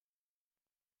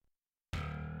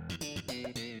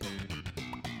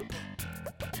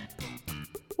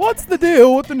What's the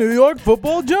deal with the New York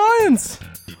Football Giants?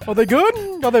 Are they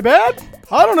good? Are they bad?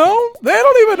 I don't know. They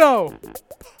don't even know.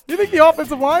 You think the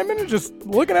offensive linemen are just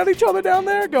looking at each other down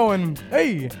there going,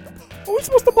 hey, are we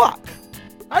supposed to block?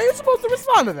 How are you supposed to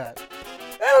respond to that?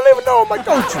 They don't even know my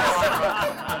coaches.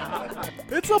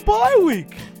 It's a bye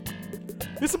week.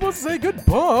 You're supposed to say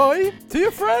goodbye to your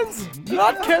friends,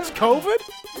 not catch COVID.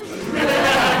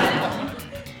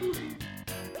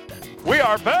 We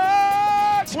are back!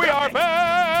 We are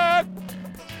back!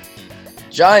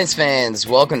 Giants fans,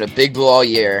 welcome to Big Blue All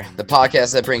Year, the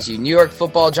podcast that brings you New York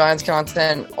Football Giants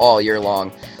content all year long,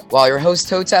 while your hosts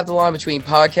toe tap the line between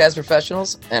podcast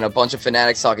professionals and a bunch of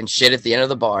fanatics talking shit at the end of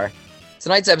the bar.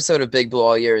 Tonight's episode of Big Blue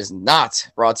All Year is not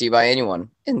brought to you by anyone.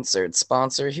 Insert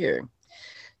sponsor here.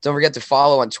 Don't forget to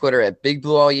follow on Twitter at Big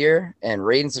Blue All Year and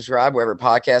rate and subscribe wherever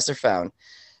podcasts are found.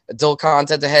 Adult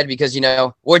content ahead because,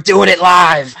 we're doing it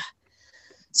live.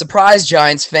 Surprise,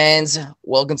 Giants fans.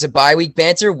 Welcome to Bye Week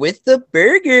Banter with the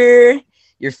Burger.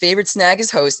 Your favorite snack is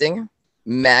hosting.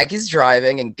 Mac is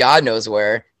driving, and God knows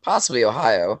where, possibly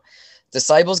Ohio.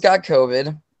 Disciples got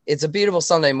COVID. It's a beautiful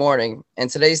Sunday morning, and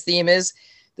today's theme is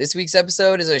this week's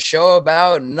episode is a show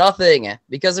about nothing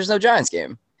because there's no Giants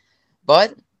game.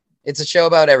 But it's a show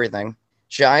about everything.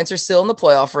 Giants are still in the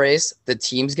playoff race. The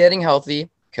team's getting healthy.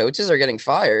 Coaches are getting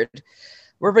fired.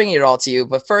 We're bringing it all to you,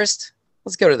 but first,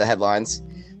 let's go to the headlines.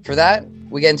 For that,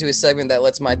 we get into a segment that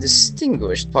lets my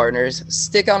distinguished partners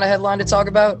stick on a headline to talk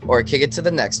about or kick it to the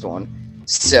next one.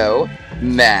 So,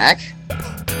 Mac.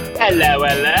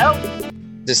 Hello.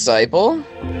 Disciple.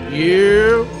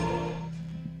 You.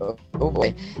 Oh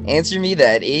boy. Answer me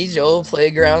that age-old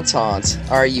playground taunt.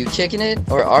 Are you kicking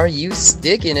it or are you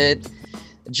sticking it?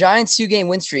 The Giants' 2-game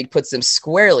win streak puts them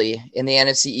squarely in the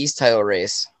NFC East title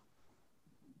race.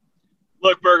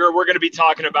 Look, Burger, we're going to be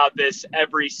talking about this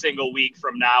every single week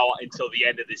from now until the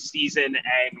end of the season,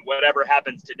 and whatever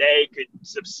happens today could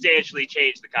substantially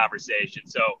change the conversation.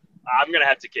 So I'm going to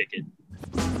have to kick it.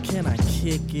 Can I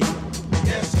kick it?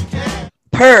 Yes, you can.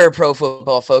 Per Pro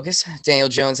Football Focus, Daniel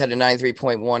Jones had a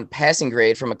 93.1 passing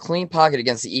grade from a clean pocket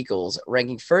against the Eagles,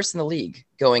 ranking first in the league,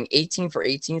 going 18 for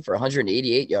 18 for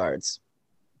 188 yards.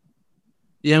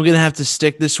 Yeah, I'm going to have to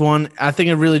stick this one. I think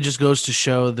it really just goes to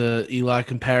show the Eli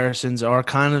comparisons are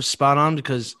kind of spot on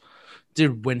because,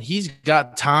 dude, when he's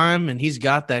got time and he's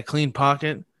got that clean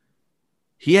pocket,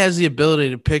 he has the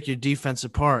ability to pick your defense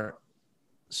apart.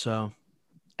 So,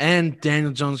 and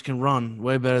Daniel Jones can run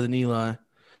way better than Eli.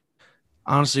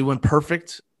 Honestly, went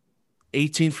perfect.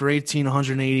 18 for 18,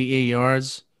 188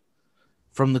 yards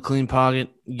from the clean pocket.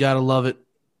 You got to love it.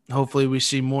 Hopefully we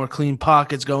see more clean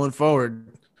pockets going forward.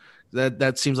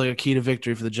 That seems like a key to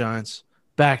victory for the Giants.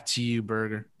 Back to you,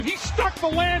 Burger. He stuck the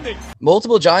landing.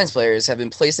 Multiple Giants players have been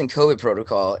placed in COVID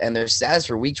protocol, and their status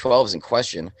for Week 12 is in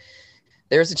question.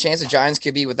 There's a chance the Giants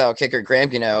could be without kicker Graham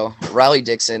Gano, Riley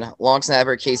Dixon, long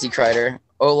snapper Casey Kreider,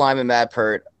 O-lineman Matt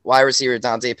Pert, wide receiver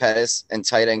Dante Pettis, and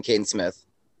tight end Caden Smith.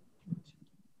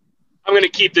 I'm going to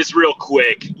keep this real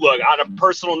quick. Look, on a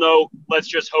personal note, let's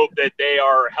just hope that they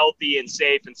are healthy and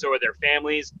safe, and so are their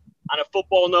families. On a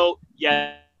football note,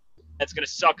 yeah, that's going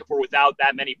to suck if we're without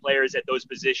that many players at those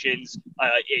positions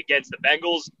against the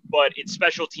Bengals, but it's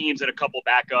special teams and a couple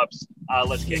backups.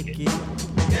 Let's kick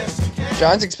it.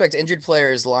 Giants expect injured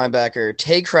players linebacker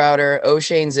Tay Crowder,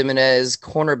 O'Shane Zimenez,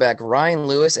 cornerback Ryan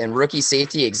Lewis, and rookie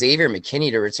safety Xavier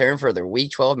McKinney to return for their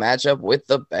Week 12 matchup with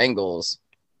the Bengals.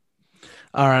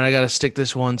 All right, I got to stick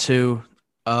this one too.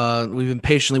 We've been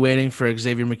patiently waiting for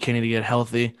Xavier McKinney to get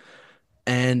healthy.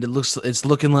 And it's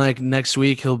looking like next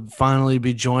week he'll finally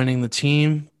be joining the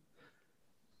team.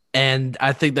 And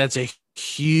I think that's a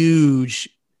huge,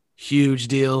 huge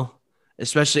deal,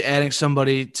 especially adding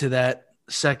somebody to that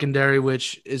secondary,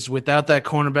 which is without that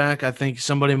cornerback. I think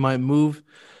somebody might move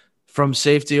from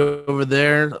safety over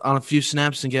there on a few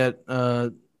snaps and get,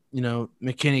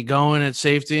 McKinney going at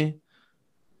safety.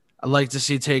 I'd like to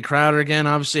see Tay Crowder again.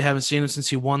 Obviously, haven't seen him since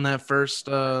he won that first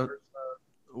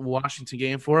Washington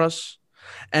game for us.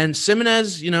 And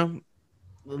Zimenez,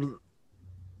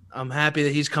 I'm happy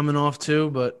that he's coming off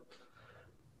too, but,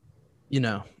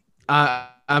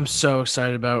 I'm so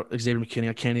excited about Xavier McKinney.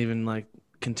 I can't even,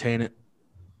 contain it.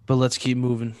 But let's keep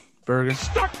moving. Burger.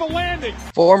 Stuck the landing.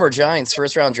 Former Giants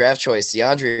first-round draft choice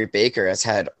DeAndre Baker has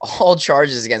had all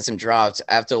charges against him dropped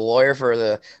after a lawyer for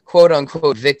the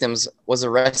quote-unquote victims was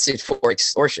arrested for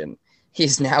extortion.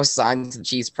 He's now signed to the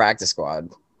Chiefs practice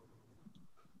squad.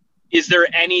 Is there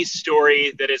any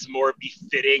story that is more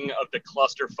befitting of the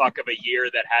clusterfuck of a year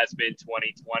that has been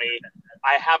 2020?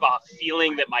 I have a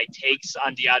feeling that my takes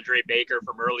on DeAndre Baker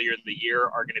from earlier in the year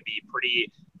are going to be pretty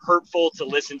hurtful to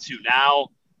listen to now.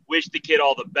 Wish the kid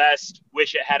all the best.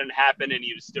 Wish it hadn't happened and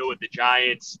he was still with the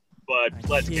Giants. But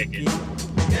let's kick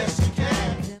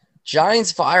it.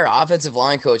 Giants fire offensive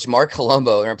line coach Mark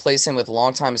Colombo and replace him with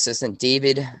longtime assistant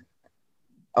David.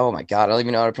 Oh my God, I don't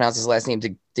even know how to pronounce his last name.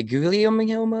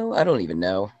 DeGuglielmo? I don't even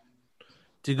know.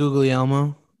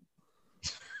 DeGuglielmo.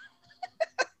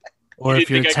 Or if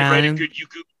you're Italian,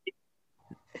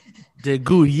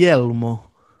 DeGuglielmo.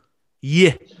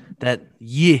 Yeah, that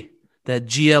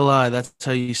GLI. That's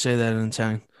how you say that in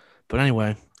Italian. But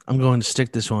anyway, I'm going to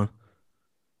stick this one.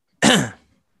 All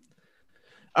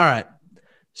right.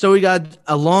 So we got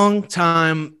a long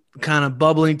time kind of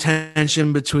bubbling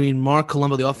tension between Mark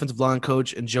Colombo, the offensive line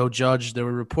coach, and Joe Judge. There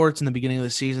were reports in the beginning of the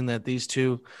season that these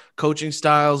two coaching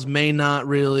styles may not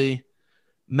really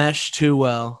mesh too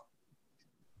well.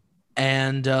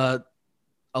 And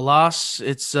alas,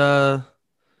 it's shown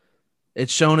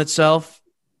itself.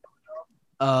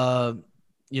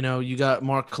 You got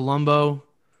Mark Colombo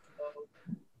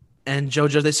and Joe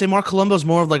Judge. They say Mark Colombo is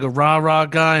more of like a rah-rah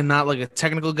guy and not like a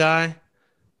technical guy.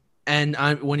 And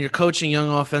when you're coaching young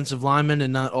offensive linemen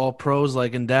and not all pros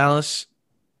like in Dallas,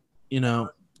 you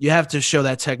have to show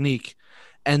that technique.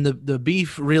 And the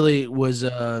beef really was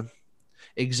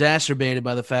exacerbated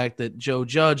by the fact that Joe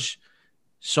Judge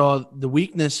saw the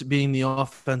weakness being the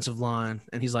offensive line.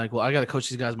 And he's like, well, I got to coach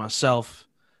these guys myself.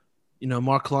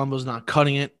 Mark Colombo's not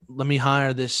cutting it. Let me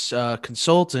hire this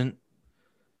consultant,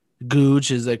 Gooch,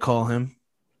 as they call him,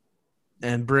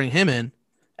 and bring him in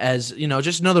as,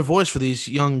 just another voice for these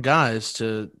young guys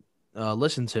to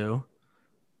listen to.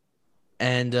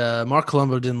 And Mark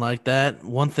Colombo didn't like that.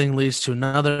 One thing leads to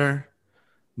another.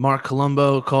 Mark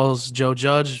Colombo calls Joe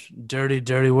Judge dirty,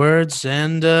 dirty words,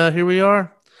 and here we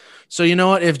are. So you know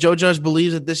what? If Joe Judge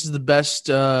believes that this is the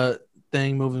best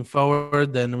thing moving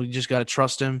forward, then we just got to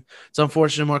trust him. It's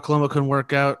unfortunate Mark Colombo couldn't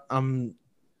work out. I'm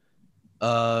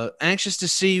anxious to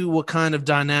see what kind of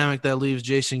dynamic that leaves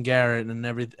Jason Garrett and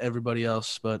everybody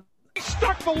else, but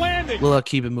stuck the landing. We'll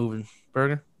keep it moving.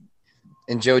 Berger?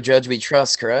 And Joe Judge we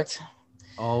trust, correct?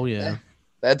 Oh, yeah.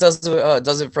 That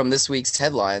does it from this week's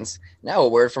headlines. Now a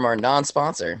word from our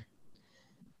non-sponsor.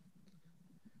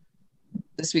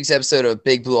 This week's episode of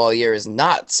Big Blue All Year is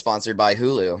not sponsored by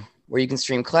Hulu, where you can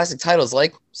stream classic titles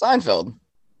like Seinfeld.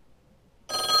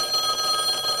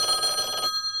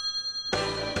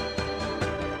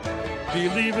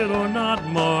 Believe it or not,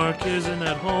 Mark isn't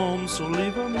at home, so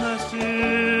leave a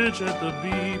message at the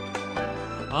beep.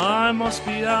 I must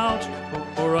be out,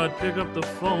 or I'd pick up the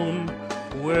phone.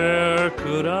 Where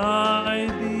could I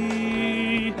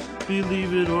be?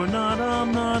 Believe it or not,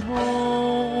 I'm not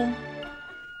home.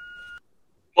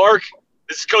 Mark,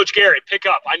 this is Coach Garrett. Pick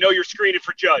up. I know you're screening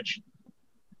for Judge.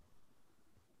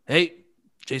 Hey,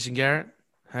 Jason Garrett.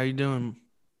 How you doing?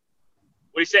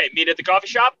 What do you say? Meet at the coffee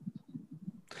shop?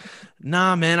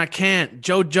 Nah, man, I can't.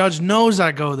 Joe Judge knows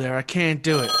I go there. I can't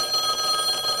do it.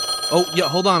 Oh, yeah,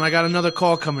 hold on. I got another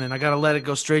call coming in. I got to let it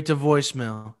go straight to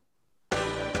voicemail.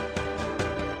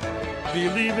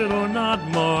 Believe it or not,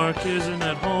 Mark isn't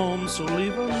at home, so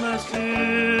leave a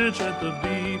message at the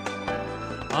beep.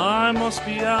 I must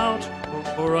be out,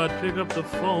 or I'd pick up the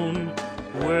phone.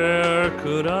 Where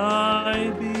could I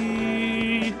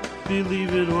be?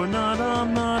 Believe it or not,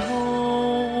 I'm not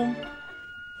home.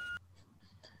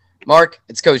 Mark,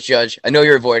 it's Coach Judge. I know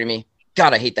you're avoiding me.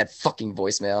 God, I hate that fucking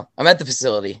voicemail. I'm at the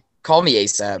facility. Call me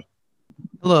ASAP.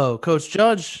 Hello, Coach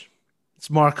Judge. It's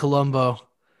Mark Colombo.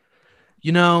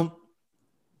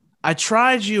 I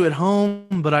tried you at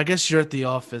home, but I guess you're at the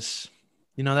office.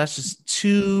 That's just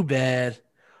too bad.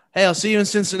 Hey, I'll see you in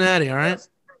Cincinnati, all right?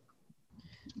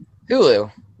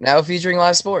 Hulu, now featuring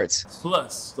live sports.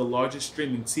 Plus, the largest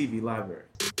streaming TV library.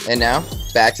 And now,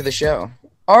 back to the show.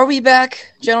 Are we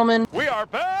back, gentlemen? We are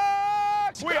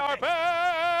back! We are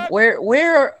back!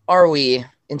 Where are we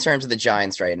in terms of the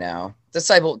Giants right now?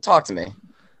 Disciple, talk to me.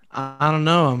 I don't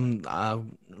know.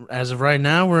 As of right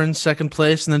now, we're in second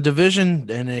place in the division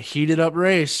in a heated up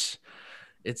race.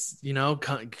 It's, going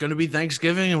to be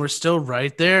Thanksgiving and we're still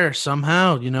right there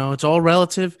somehow. It's all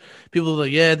relative. People are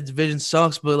like, yeah, the division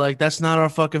sucks, but that's not our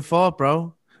fucking fault,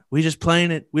 bro. We just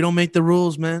playing it. We don't make the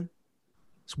rules, man.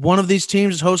 It's one of these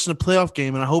teams is hosting a playoff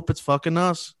game, and I hope it's fucking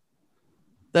us.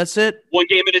 That's it. One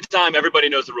game at a time. Everybody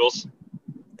knows the rules.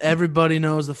 Everybody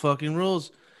knows the fucking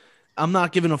rules. I'm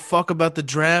not giving a fuck about the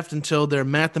draft until they're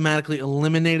mathematically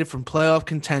eliminated from playoff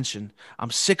contention.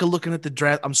 I'm sick of looking at the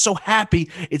draft. I'm so happy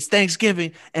it's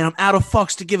Thanksgiving, and I'm out of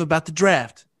fucks to give about the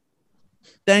draft.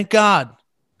 Thank God,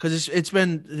 because it's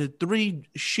been 3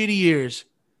 shitty years.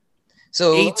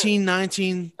 So 18,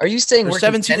 19. Are you saying we're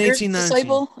 17, contenders, 18, 19.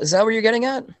 Disciple? Is that what you're getting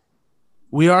at?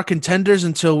 We are contenders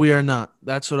until we are not.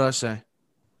 That's what I say.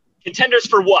 Contenders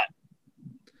for what?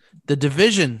 The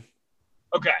division.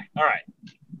 Okay, all right.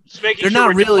 Just making They're sure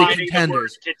not we're really defining the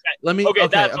word contenders. contender. Okay,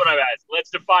 that's what I'm asking. Let's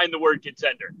define the word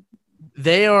contender.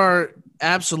 They are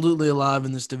absolutely alive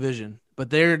in this division, but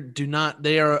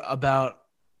they are about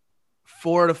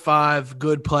 4 to 5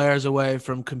 good players away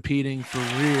from competing for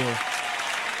real.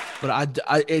 But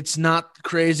it's not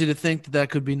crazy to think that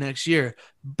could be next year.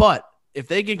 But if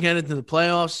they can get into the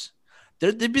playoffs,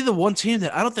 they'd be the one team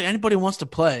that I don't think anybody wants to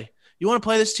play. You want to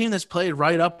play this team that's played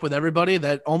right up with everybody,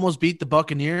 that almost beat the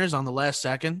Buccaneers on the last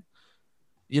second,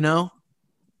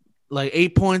 like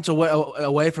 8 points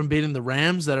away from beating the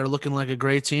Rams that are looking like a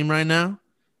great team right now.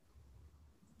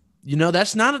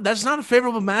 That's not a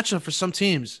favorable matchup for some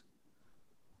teams.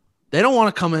 They don't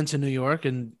want to come into New York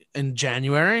in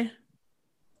January.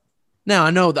 Now, I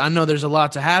know there's a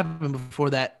lot to happen before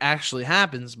that actually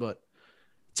happens, but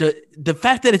the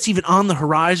fact that it's even on the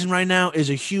horizon right now is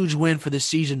a huge win for this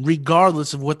season,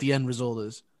 regardless of what the end result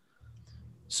is.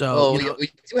 So,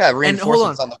 we do have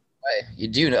reinforcements on the way. You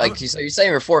do, so you're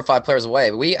saying we're 4 or 5 players away.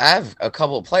 But I have a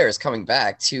couple of players coming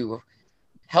back to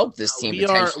help this team.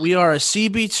 We are a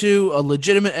CB2, a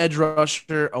legitimate edge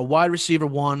rusher, a wide receiver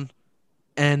 1,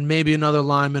 and maybe another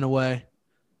lineman away.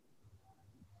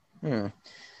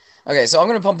 Okay, so I'm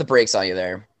going to pump the brakes on you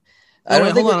there.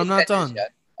 Hold on, I'm not done.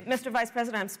 Yet. Mr. Vice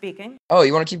President, I'm speaking. Oh,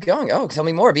 you want to keep going? Oh, tell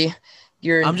me more, B.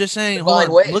 I'm just saying, hold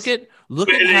on. Look at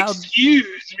how.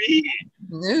 Excuse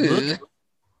me.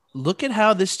 Look at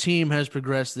how this team has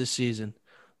progressed this season.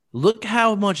 Look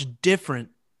how much different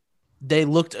they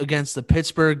looked against the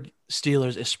Pittsburgh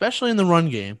Steelers, especially in the run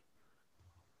game.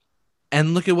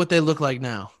 And look at what they look like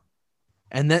now.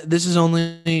 And this is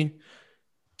only,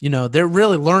 they're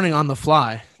really learning on the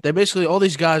fly. All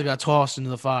these guys got tossed into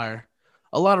the fire.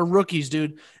 A lot of rookies,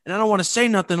 dude. And I don't want to say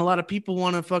nothing. A lot of people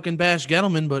want to fucking bash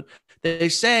Gettleman, but they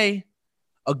say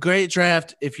a great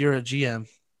draft, if you're a GM,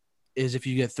 is if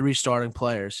you get 3 starting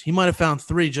players. He might have found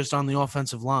 3 just on the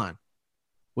offensive line,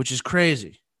 which is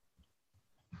crazy.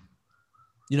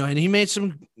 And he made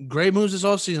some great moves this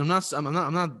offseason. I'm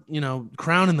not,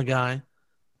 crowning the guy,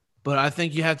 but I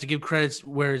think you have to give credit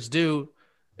where it's due,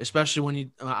 especially when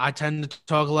I tend to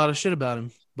talk a lot of shit about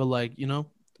him. But you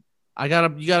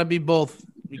gotta be both.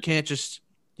 You can't just,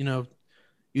 use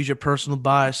your personal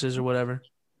biases or whatever.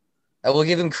 I will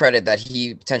give him credit that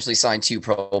he potentially signed 2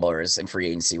 Pro Bowlers in free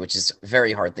agency, which is a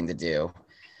very hard thing to do.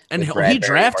 And he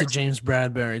drafted James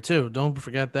Bradbury too. Don't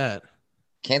forget that.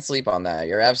 Can't sleep on that.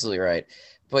 You're absolutely right.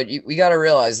 But we got to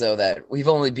realize, though, that we've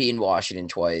only beaten Washington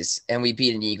twice, and we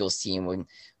beat an Eagles team,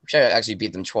 which I actually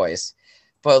beat them twice.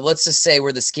 But let's just say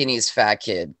we're the skinniest fat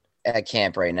kid at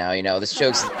camp right now. This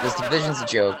division's a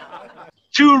joke.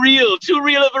 Too real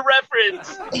of a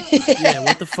reference. Yeah,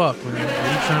 what the fuck, man? What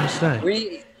are you trying to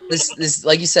say? This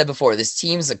like you said before, this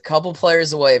team's a couple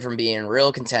players away from being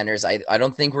real contenders. I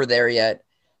don't think we're there yet.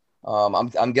 I'm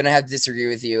gonna have to disagree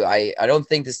with you. I don't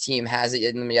think this team has it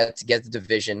in them yet to get the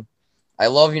division. I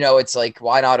love, it's like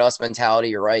why not us mentality.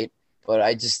 You're right, but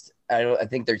I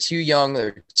think they're too young.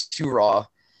 They're too raw.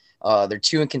 They're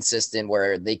too inconsistent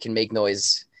where they can make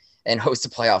noise and host a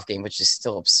playoff game, which is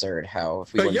still absurd. How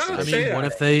if we win what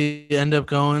if they end up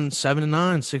going 7-9,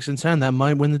 6-10? That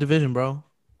might win the division, bro.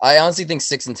 I honestly think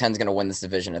 6-10 is going to win this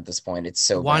division at this point. It's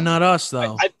so why bad. Not us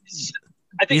though?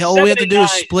 I think all we have to do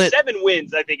is split 7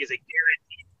 wins. I think is a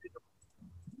guarantee.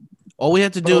 All we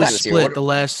have to do is split the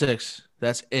last 6.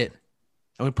 That's it.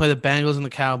 And we play the Bengals and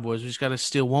the Cowboys. We just got to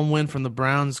steal 1 win from the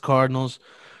Browns, Cardinals,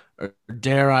 or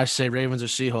dare I say Ravens or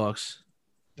Seahawks.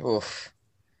 Oof.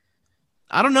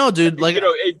 I don't know, dude.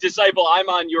 Disciple, I'm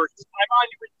on your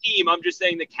team. I'm just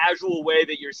saying the casual way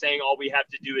that you're saying all we have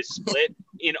to do is split.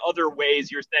 In other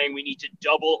ways, you're saying we need to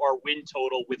double our win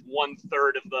total with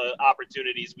 1/3 of the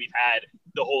opportunities we've had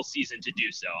the whole season to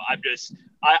do so.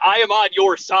 I am on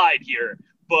your side here,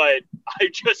 but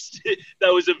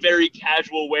that was a very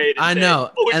casual way to say. I know,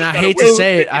 and I hate to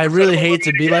say it. I really hate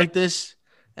to be like this,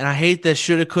 and I hate that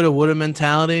shoulda, coulda, woulda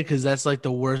mentality because that's like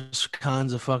the worst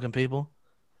kinds of fucking people.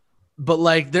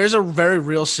 But there's a very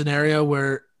real scenario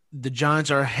where the Giants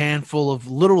are a handful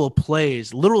of literal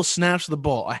plays, literal snaps of the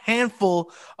ball, a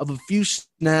handful of a few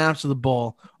snaps of the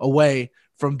ball away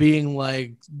from being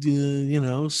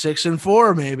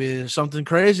 6-4, maybe something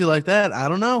crazy like that. I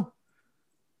don't know.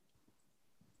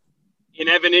 In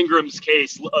Evan Ingram's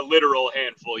case, a literal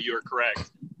handful. You're correct.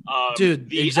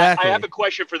 Dude, exactly. I have a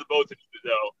question for the both of you,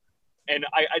 though, and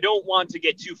I don't want to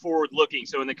get too forward-looking.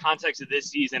 So in the context of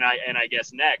this season, I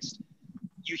guess next,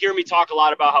 you hear me talk a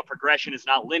lot about how progression is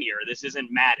not linear. This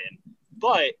isn't Madden.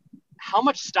 But how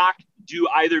much stock do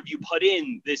either of you put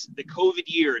in the COVID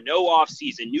year, no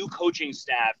offseason, new coaching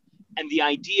staff, And the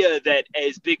idea that,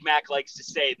 as Big Mac likes to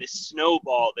say, this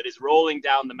snowball that is rolling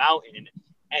down the mountain,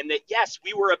 and that, yes,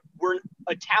 we're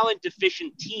a talent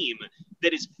deficient team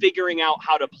that is figuring out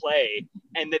how to play,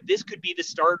 and that this could be the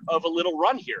start of a little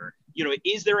run here.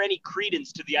 Is there any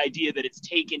credence to the idea that it's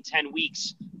taken 10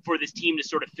 weeks for this team to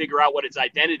sort of figure out what its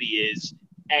identity is,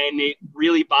 and it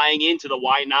really buying into the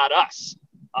why not us?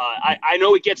 I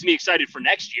know it gets me excited for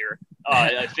next year,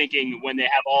 thinking when they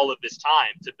have all of this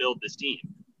time to build this team.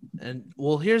 And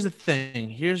well, here's the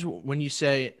thing. Here's when you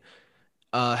say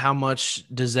how much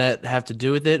does that have to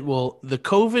do with it? Well, the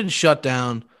COVID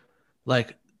shutdown,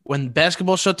 like when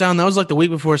basketball shut down, that was like the week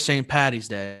before St. Patty's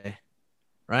Day,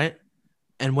 right?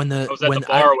 And when I was at the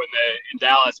bar in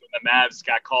Dallas when the Mavs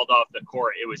got called off the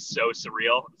court, it was so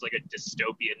surreal. It was like a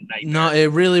dystopian nightmare. No, it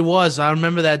really was. I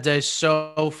remember that day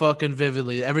so fucking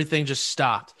vividly. Everything just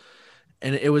stopped,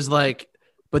 and it was like.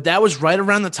 But that was right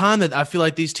around the time that I feel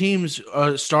like these teams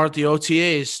start the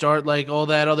OTAs, start like all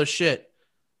that other shit.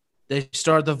 They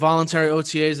start the voluntary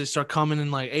OTAs. They start coming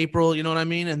in like April, you know what I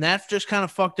mean? And that just kind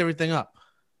of fucked everything up.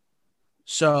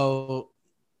 So,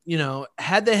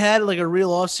 had they had like a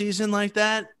real off season like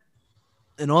that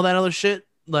and all that other shit,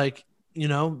 like,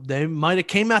 they might have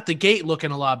came out the gate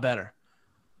looking a lot better.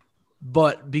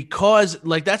 But because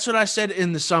like that's what I said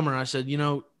in the summer. I said,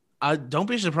 I don't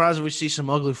be surprised if we see some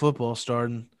ugly football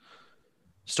starting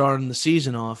the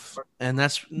season off. And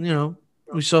that's,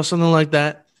 we saw something like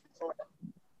that.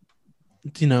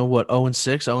 0-6,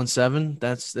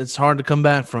 0-7. It's hard to come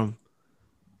back from.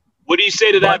 What do you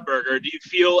say to that, Berger? Do you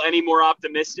feel any more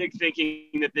optimistic thinking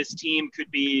that this team could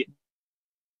be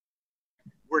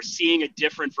we're seeing a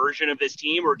different version of this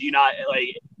team, or do you not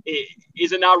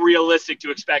is it not realistic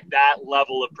to expect that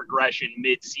level of progression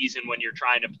mid-season when you're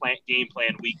trying to game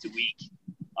plan week to week?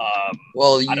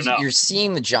 Well, you're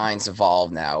seeing the Giants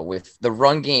evolve now with the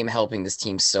run game helping this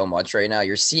team so much right now.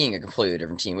 You're seeing a completely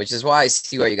different team, which is why I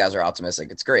see why you guys are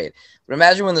optimistic. It's great. But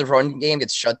imagine when the run game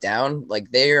gets shut down, like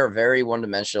they are very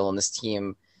one-dimensional and this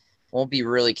team won't be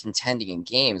really contending in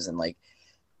games. And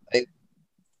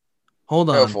hold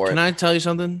on. Can I tell you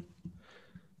something?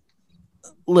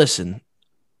 Listen,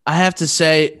 I have to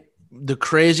say the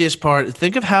craziest part,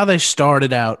 think of how they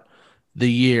started out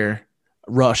the year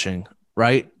rushing,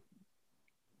 right?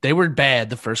 They were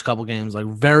bad the first couple games, like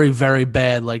very, very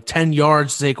bad. Like 10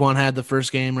 yards Saquon had the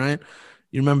first game, right?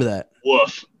 You remember that?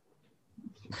 Woof.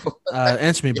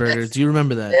 Answer me, Berger. Do you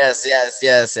remember that?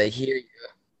 Yes. I hear you.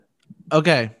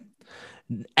 Okay.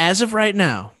 As of right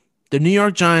now, the New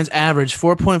York Giants average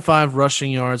 4.5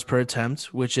 rushing yards per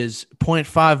attempt, which is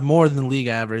 0.5 more than the league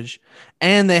average.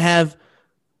 And they have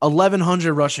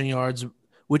 1,100 rushing yards,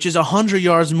 which is 100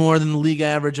 yards more than the league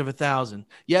average of 1,000.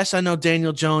 Yes, I know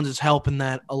Daniel Jones is helping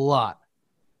that a lot.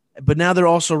 But now they're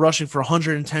also rushing for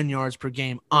 110 yards per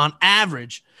game on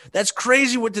average. That's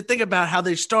crazy to think about how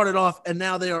they started off, and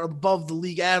now they are above the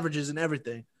league averages and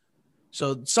everything.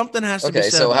 So something has to be said.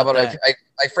 Okay, so how about that.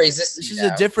 I phrase this? This is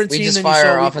a different team we just than fire you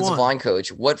saw our week offensive one. line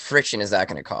coach. What friction is that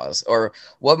going to cause? Or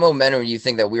what momentum do you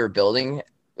think that we were building?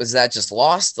 Was that just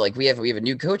lost? Like we have a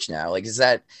new coach now. Like is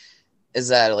that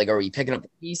like, are we picking up the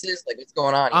pieces? Like what's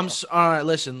going on? All right,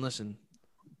 listen.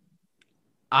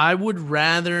 I would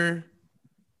rather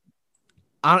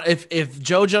if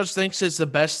Joe Judge thinks it's the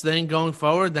best thing going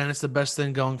forward, then it's the best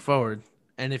thing going forward.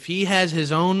 And if he has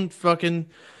his own fucking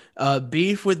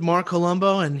beef with Mark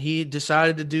Colombo and he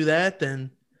decided to do that,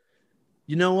 then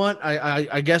you know what?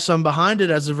 I guess I'm behind it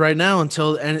as of right now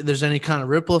until there's any kind of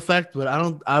ripple effect. But I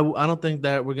don't think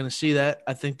that we're going to see that.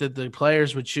 I think that the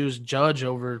players would choose Judge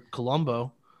over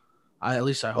Colombo. At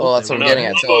least I hope. Well, that's what I'm getting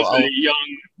at. So go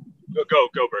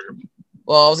Berger.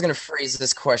 Well, I was going to phrase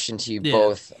this question to you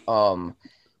both. How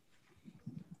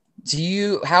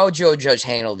Joe Judge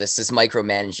handled this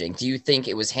micromanaging? Do you think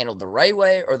it was handled the right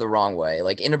way or the wrong way?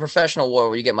 Like in a professional world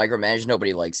where you get micromanaged,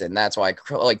 nobody likes it, and that's why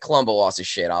Colombo lost his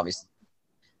shit, obviously.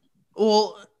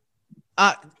 Well,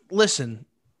 listen,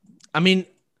 I mean,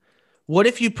 what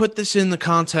if you put this in the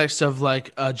context of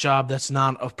like a job that's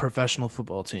not a professional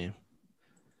football team?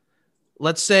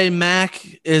 Let's say Mac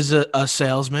is a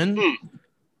salesman,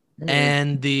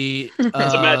 and the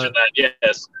let's imagine that,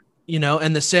 yes.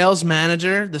 And the sales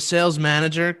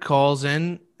manager calls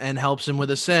in and helps him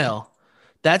with a sale.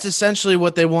 That's essentially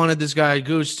what they wanted this guy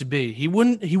Goose to be. He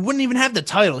wouldn't even have the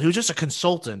title. He was just a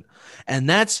consultant. And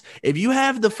that's if you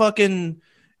have the fucking,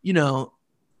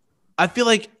 I feel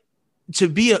like to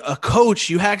be a coach,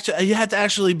 you have to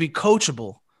actually be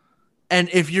coachable. And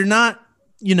if you're not,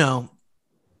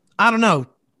 I don't know,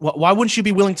 why wouldn't you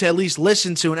be willing to at least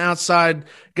listen to an outside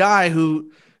guy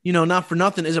who, not for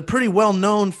nothing, is a pretty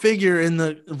well-known figure in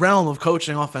the realm of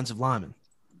coaching offensive linemen?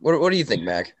 What do you think,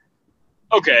 Mac?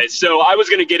 Okay, so I was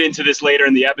going to get into this later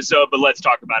in the episode, but let's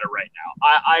talk about it right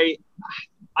now.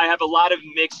 I have a lot of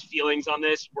mixed feelings on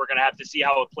this. We're going to have to see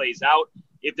how it plays out.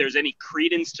 If there's any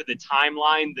credence to the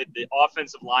timeline that the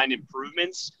offensive line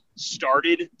improvements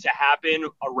started to happen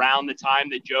around the time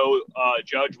that Joe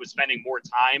Judge was spending more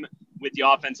time with the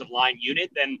offensive line unit,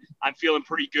 then I'm feeling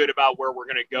pretty good about where we're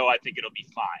going to go. I think it'll be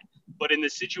fine. But in the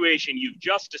situation you've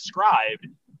just described,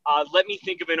 let me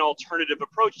think of an alternative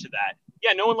approach to that.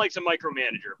 Yeah, no one likes a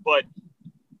micromanager, but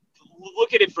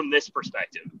look at it from this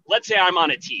perspective. Let's say I'm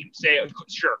on a team,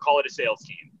 call it a sales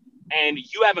team, and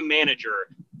you have a manager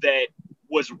that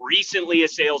was recently a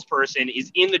salesperson,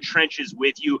 is in the trenches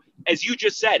with you, as you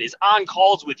just said, is on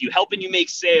calls with you, helping you make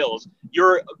sales,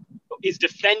 is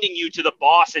defending you to the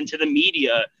boss and to the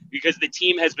media because the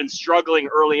team has been struggling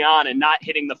early on and not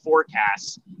hitting the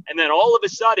forecasts. And then all of a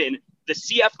sudden, the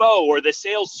CFO or the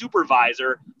sales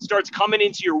supervisor starts coming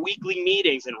into your weekly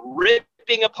meetings and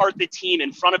ripping apart the team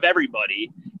in front of everybody.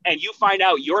 And you find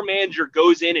out your manager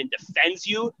goes in and defends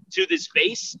you to this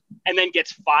face and then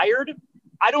gets fired.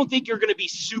 I don't think you're going to be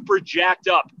super jacked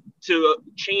up to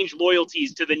change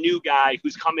loyalties to the new guy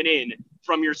who's coming in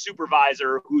from your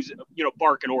supervisor who's,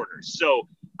 barking orders. So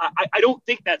I don't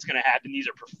think that's going to happen. These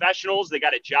are professionals. They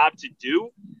got a job to do.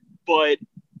 But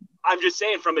I'm just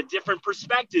saying, from a different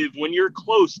perspective, when you're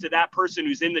close to that person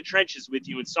who's in the trenches with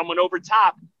you and someone over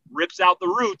top rips out the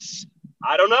roots,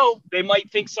 I don't know. They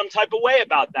might think some type of way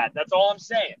about that. That's all I'm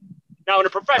saying. Now, in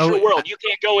a professional world, you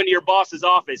can't go into your boss's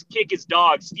office, kick his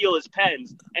dog, steal his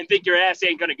pens, and think your ass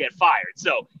ain't going to get fired.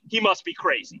 So he must be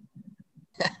crazy.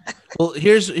 Well,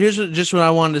 here's just what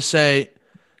I wanted to say.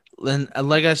 And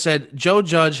like I said, Joe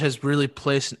Judge has really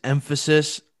placed an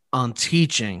emphasis on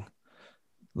teaching.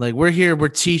 Like, we're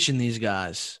teaching these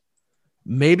guys.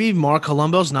 Maybe Mark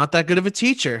Colombo's not that good of a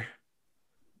teacher.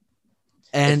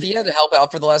 And if he had to help out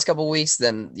for the last couple of weeks,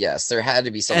 then yes, there had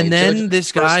to be something. And then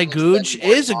this guy Gooch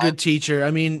is a good teacher.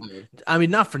 I mean,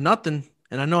 not for nothing.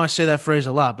 And I know I say that phrase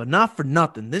a lot, but not for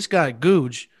nothing. This guy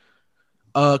Gooch,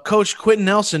 Coach Quentin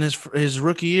Nelson, his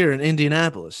rookie year in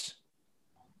Indianapolis.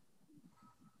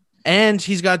 And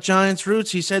he's got Giants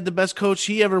roots. He said the best coach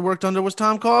he ever worked under was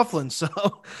Tom Coughlin. So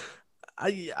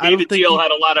David Deal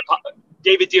had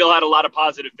a lot of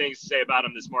positive things to say about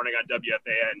him this morning on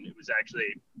WFAN. It was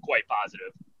actually quite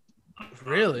positive.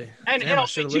 Really? And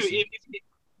also, too,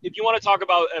 if you want to talk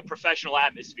about a professional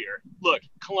atmosphere, look,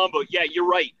 Colombo, yeah, you're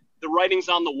right. The writing's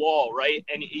on the wall, right?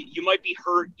 And you might be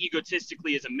hurt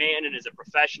egotistically as a man and as a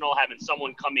professional having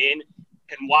someone come in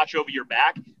and watch over your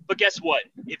back. But guess what?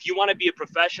 If you want to be a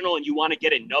professional and you want to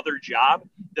get another job,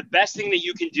 the best thing that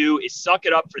you can do is suck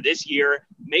it up for this year.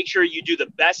 Make sure you do the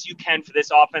best you can for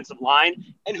this offensive line.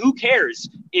 And who cares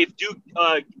if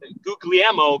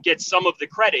Guglielmo gets some of the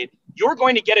credit? You're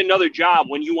going to get another job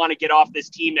when you want to get off this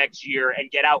team next year and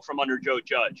get out from under Joe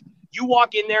Judge. You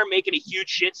walk in there making a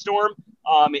huge shitstorm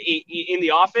in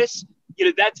the office,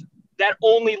 that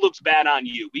only looks bad on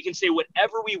you. We can say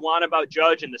whatever we want about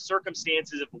Judge and the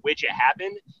circumstances of which it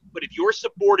happened, but if your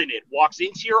subordinate walks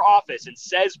into your office and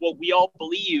says what we all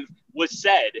believe was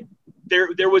said,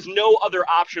 there was no other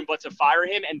option but to fire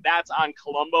him, and that's on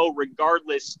Colombo,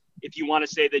 regardless if you want to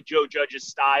say that Joe Judge's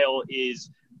style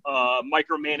is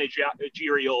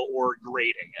micromanagerial or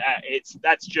grading.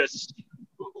 That's just,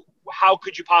 how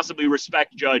could you possibly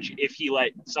respect Judge if he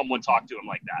let someone talk to him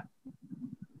like that?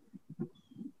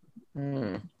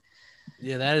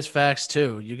 Yeah, that is facts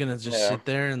too. You're gonna just sit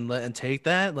there and take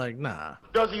that? Like, nah.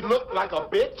 Does he look like a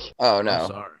bitch? Oh no. I'm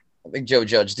sorry. I think Joe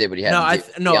Judge did what he had to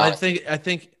do.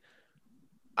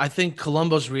 I think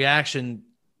Colombo's reaction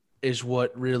is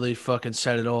what really fucking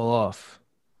set it all off.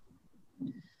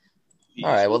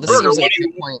 All right. Well, this seems like a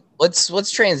good point.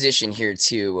 Let's transition here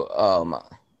to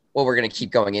what we're gonna keep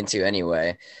going into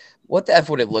anyway. What the F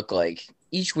would it look like?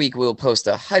 Each week we'll post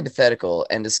a hypothetical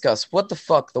and discuss what the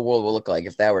fuck the world will look like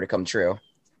if that were to come true.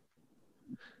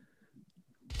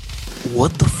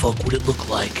 What the fuck would it look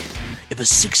like if a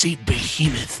 6'8"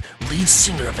 behemoth lead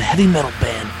singer of a heavy metal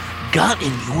band got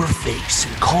in your face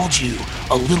and called you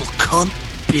a little cunt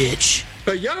bitch?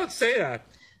 But you don't say that.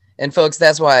 And folks,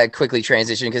 that's why I quickly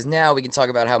transitioned, because now we can talk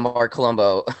about how Mark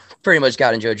Colombo pretty much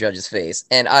got in Joe Judge's face.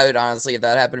 And I would honestly, if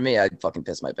that happened to me, I'd fucking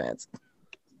piss my pants.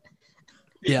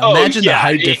 Yeah, imagine the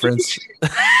height difference.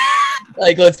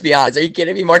 Like, let's be honest. Are you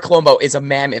kidding me? Mark Colombo is a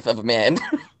mammoth of a man.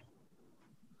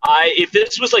 If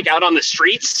this was like out on the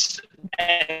streets,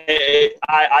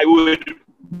 I would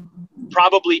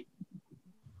probably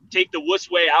take the wuss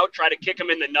way out, try to kick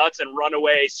him in the nuts, and run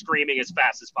away screaming as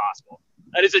fast as possible.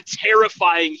 That is a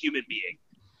terrifying human being.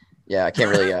 Yeah, I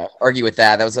can't really argue with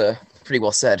that. That was pretty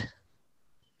well said.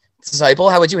 Disciple,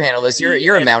 how would you handle this?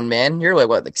 You're a mountain man. You're like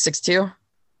what, like 6'2"?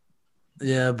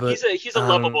 Yeah, but he's a I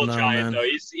lovable don't know, giant man. though.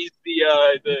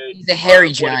 He's a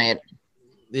hairy giant.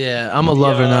 Yeah, I'm a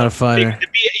lover, not a fighter.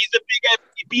 He's a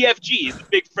big BFG. He's a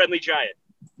big friendly giant.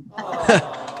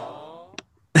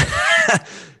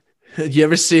 You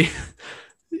ever see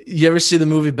the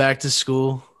movie Back to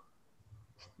School?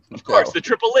 Of course, the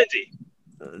Triple Lindsay.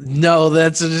 No,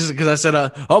 that's just because I said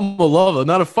I'm a lover,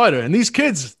 not a fighter. And these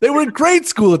kids, they were in grade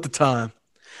school at the time.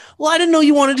 Well, I didn't know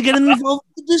you wanted to get involved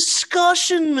in the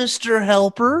discussion, Mr.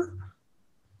 Helper.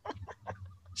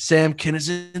 Sam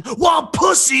Kinison. Well,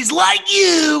 pussies like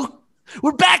you.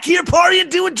 We're back here partying,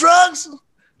 doing drugs.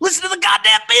 Listen to the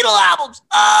goddamn Beatle albums.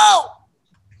 Oh!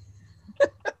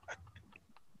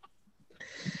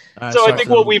 So I think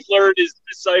what we've learned is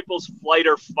Disciple's flight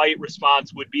or fight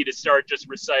response would be to start just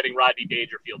reciting Rodney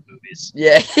Dangerfield movies.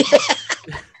 Yeah.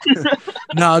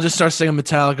 No, I'll just start singing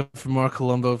Metallica for Mark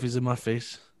Colombo if he's in my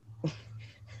face.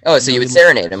 Oh, so you would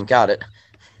serenade him. Got it.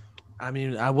 I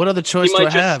mean, what other choice do I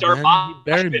have, man? He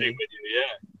buried me. With you,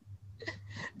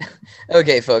 yeah.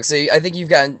 Okay, folks. So I think you've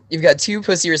got two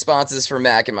pussy responses for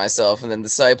Mac and myself, and then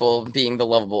Disciple being the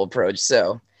lovable approach.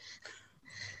 So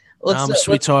I'm a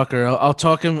sweet talker. I'll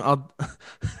talk him.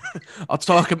 I'll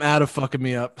talk him out of fucking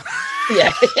me up.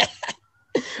 Yeah.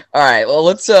 All right. Well,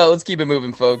 let's keep it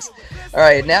moving, folks. All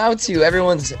right. Now to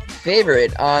everyone's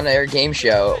favorite on-air game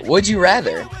show. Would you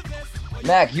rather?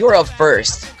 Mac, you're up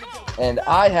first, and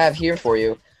I have here for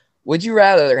you. Would you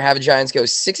rather have the Giants go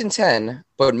 6-10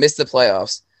 but miss the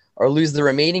playoffs, or lose the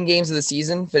remaining games of the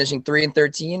season, finishing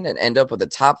 3-13, and end up with a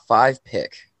top 5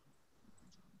 pick?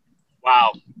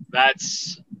 Wow,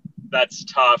 that's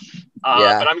tough.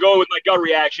 Yeah. But I'm going with my gut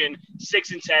reaction.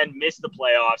 6-10, miss the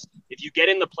playoffs. If you get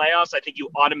in the playoffs, I think you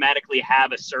automatically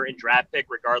have a certain draft pick,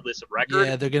 regardless of record.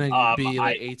 Yeah, they're gonna be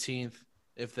like 18th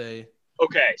if they.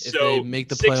 Okay, if so they make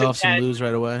the playoffs and lose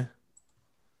right away.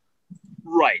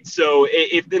 Right. So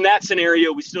if in that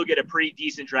scenario we still get a pretty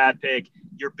decent draft pick,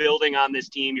 you're building on this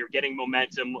team, you're getting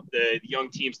momentum, the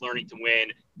young team's learning to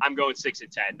win. I'm going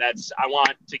 6-10. I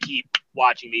want to keep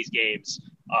watching these games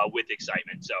with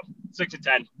excitement. So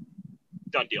 6-10,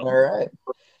 done deal. All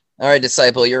right,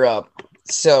 Disciple, you're up.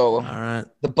 So all right,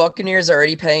 the Buccaneers are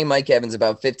already paying Mike Evans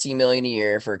about $15 million a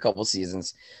year for a couple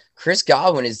seasons. Chris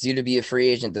Godwin is due to be a free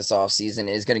agent this offseason and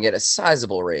is going to get a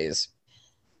sizable raise.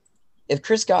 If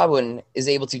Chris Godwin is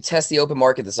able to test the open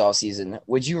market this offseason,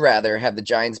 would you rather have the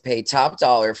Giants pay top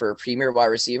dollar for a premier wide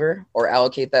receiver, or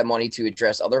allocate that money to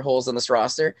address other holes in this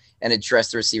roster and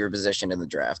address the receiver position in the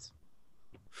draft?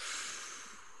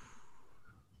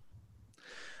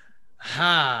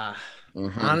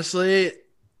 Honestly,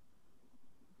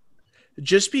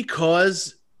 just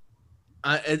because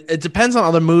it depends on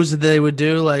other moves that they would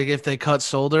do. Like if they cut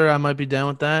Solder, I might be down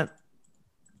with that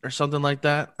or something like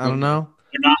that. I don't know.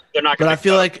 They're not. But I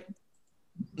feel like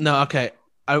no. Okay,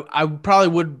 I probably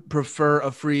would prefer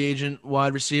a free agent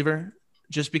wide receiver,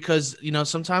 just because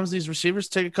sometimes these receivers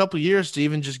take a couple years to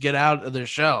even just get out of their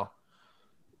shell.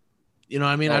 You know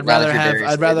what I mean? I'd rather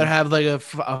have like a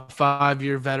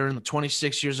 5-year veteran,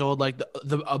 26 years old, like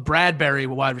a Bradbury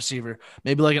wide receiver,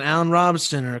 maybe like an Allen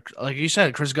Robinson, or like you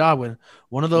said, Chris Godwin,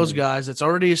 one of those guys that's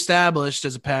already established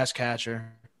as a pass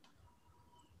catcher.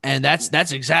 And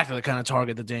that's exactly the kind of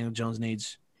target that Daniel Jones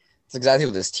needs. It's exactly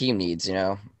what this team needs,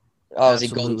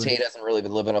 Obviously, Golden Tate hasn't really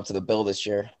been living up to the bill this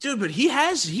year. Dude, but he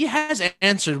has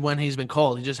answered when he's been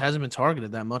called. He just hasn't been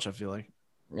targeted that much, I feel like.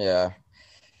 Yeah.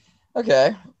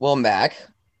 Okay. Well, Mac,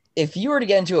 if you were to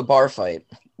get into a bar fight,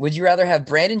 would you rather have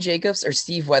Brandon Jacobs or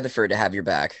Steve Weatherford to have your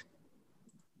back?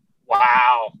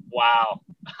 Wow.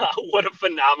 What a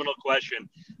phenomenal question.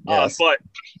 Yes. But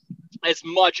as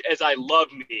much as I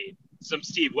love me some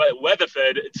Steve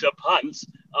Weatherford to punt,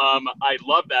 I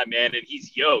love that man, and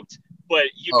he's yoked. But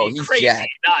you'd be crazy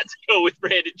not to go with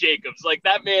Brandon Jacobs. Like,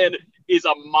 that man is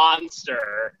a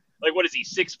monster. Like, what is he,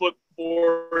 6'4",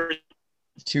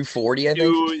 240, I think.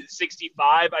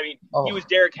 265. I mean, He was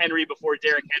Derrick Henry before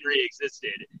Derrick Henry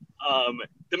existed.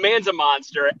 The man's a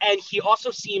monster, and he also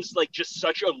seems like just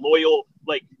such a loyal.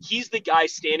 Like, he's the guy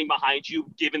standing behind you,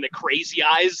 giving the crazy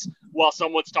eyes while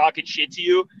someone's talking shit to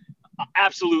you.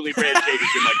 Absolutely, Brandon Jacobs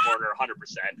in my corner,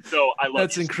 100%. So I love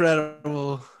that's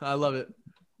incredible. I love it.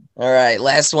 All right,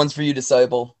 last one's for you,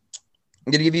 Disciple.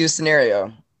 I'm gonna give you a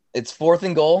scenario. It's 4th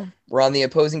and goal. We're on the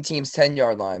opposing team's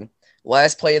 10-yard line.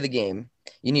 Last play of the game.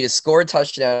 You need to score a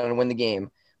touchdown and win the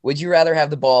game. Would you rather have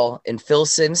the ball in Phil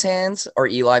Simms' hands or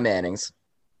Eli Manning's?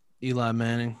 Eli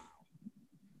Manning.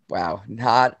 Wow,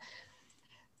 not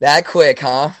that quick,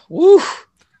 huh? Woo!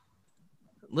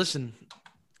 Listen,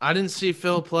 I didn't see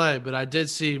Phil play, but I did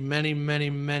see many,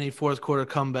 many, many fourth quarter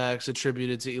comebacks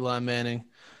attributed to Eli Manning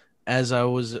as I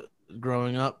was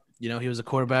growing up. You know, he was a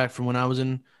quarterback from when I was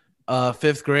in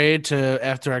fifth grade to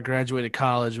after I graduated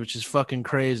college, which is fucking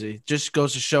crazy. Just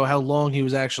goes to show how long he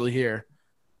was actually here.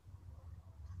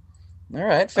 All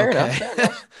right, fair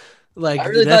enough. Like, I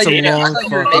really that's thought a long you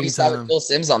were maybe fucking side with time. Phil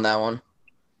Simms on that one.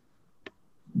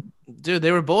 Dude,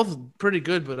 they were both pretty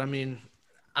good, but I mean,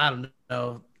 I don't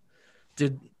know.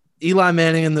 Dude, Eli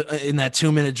Manning in that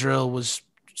 2-minute drill was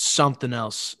something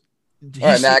else. All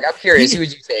right, Mac, I'm curious. Who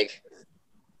would you take?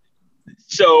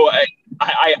 So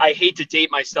I hate to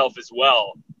date myself as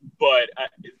well, but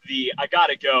I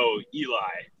gotta go Eli.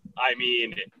 I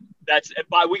mean,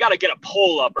 we gotta get a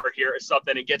poll up here or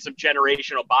something and get some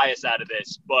generational bias out of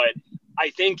this. But I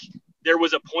think there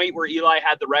was a point where Eli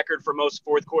had the record for most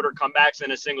fourth quarter comebacks in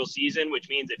a single season, which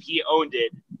means if he owned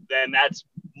it, then that's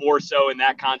more so in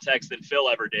that context than Phil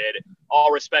ever did.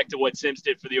 All respect to what Simms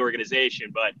did for the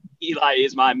organization, but Eli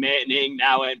is my Manning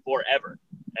now and forever,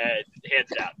 hands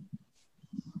down.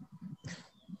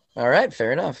 All right,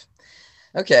 fair enough.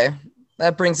 Okay,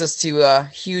 that brings us to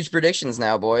huge predictions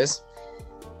now, boys.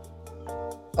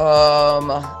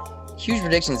 Huge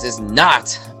Predictions is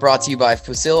not brought to you by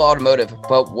Fusil Automotive,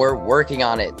 but we're working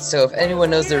on it. So if anyone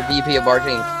knows their VP of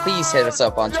marketing, please hit us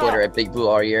up on Twitter at Big Blue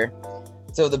All Year.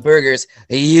 So the Burgers'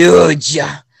 huge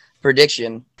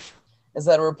prediction is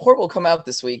that a report will come out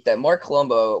this week that Mark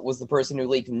Colombo was the person who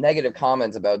leaked negative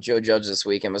comments about Joe Judge this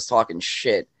week and was talking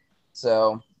shit.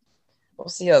 So we'll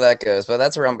see how that goes, but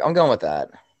that's where I'm going with that.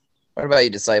 What about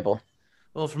you, Disciple?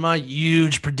 Well, for my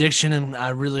huge prediction, and I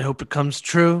really hope it comes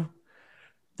true,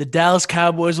 the Dallas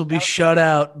Cowboys will be shut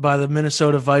out by the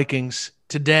Minnesota Vikings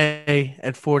today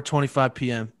at 4:25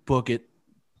 p.m. Book it.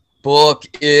 Book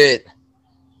it.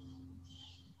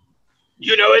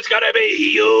 You know it's going to be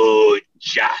huge.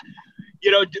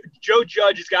 You know, Joe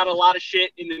Judge has got a lot of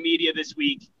shit in the media this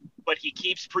week, but he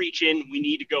keeps preaching we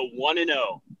need to go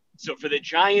 1-0. So for the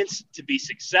Giants to be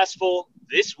successful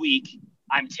this week,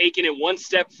 I'm taking it one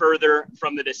step further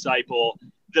from the Disciple.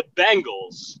 The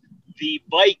Bengals, the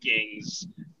Vikings,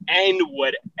 and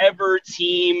whatever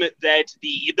team that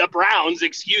the Browns,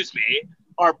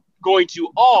 are going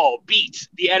to all beat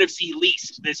the NFC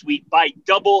least this week by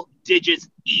double digits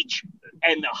each.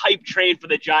 And the hype train for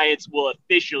the Giants will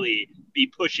officially be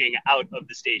pushing out of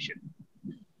the station.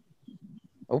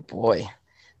 Oh, boy.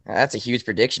 That's a huge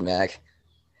prediction, Mac.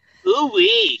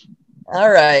 Ooh-wee.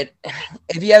 All right.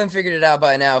 If you haven't figured it out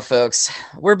by now, folks,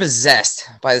 we're possessed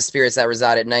by the spirits that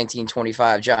reside at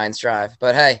 1925 Giants Drive.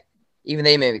 But hey, even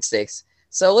they made mistakes.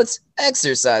 So let's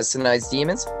exercise tonight's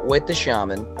demons with the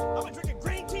shaman. I've been drinking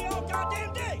green tea all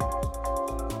goddamn day.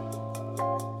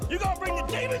 You gonna bring the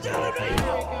demons out of me?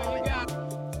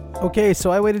 Okay,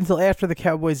 so I waited until after the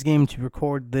Cowboys game to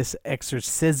record this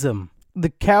exorcism. The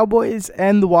Cowboys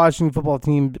and the Washington football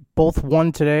team both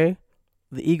won today.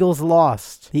 The Eagles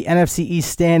lost. The NFC East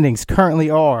standings currently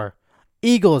are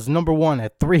Eagles number 1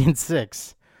 at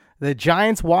 3-6. The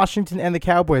Giants, Washington, and the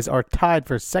Cowboys are tied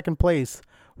for second place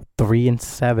with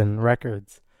 3-7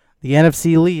 records. The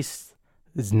NFC East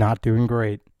is not doing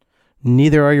great.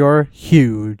 Neither are your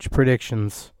huge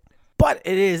predictions. But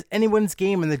it is anyone's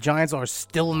game, and the Giants are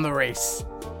still in the race.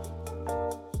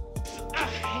 I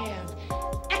have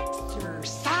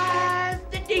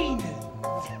exorcised the demons.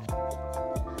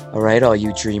 All right, all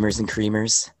you dreamers and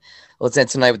creamers. Let's end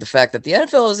tonight with the fact that the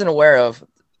NFL isn't aware of.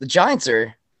 The Giants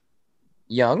are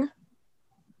young.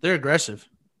 They're aggressive.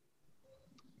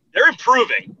 They're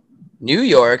improving. New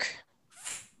York.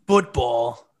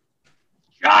 Football.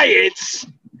 Giants.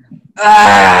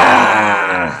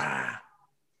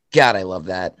 God, I love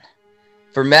that.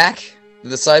 For Mac, the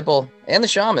Disciple, and the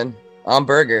Shaman, I'm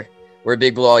Burger. We're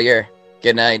Big Blue all year.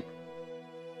 Good night.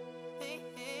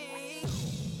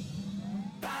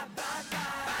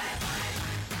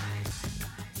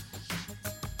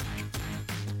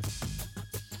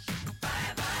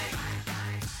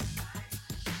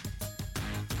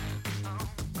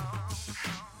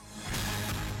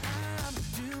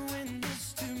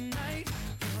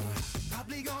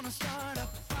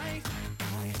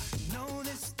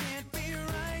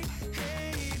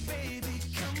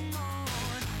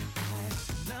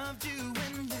 Do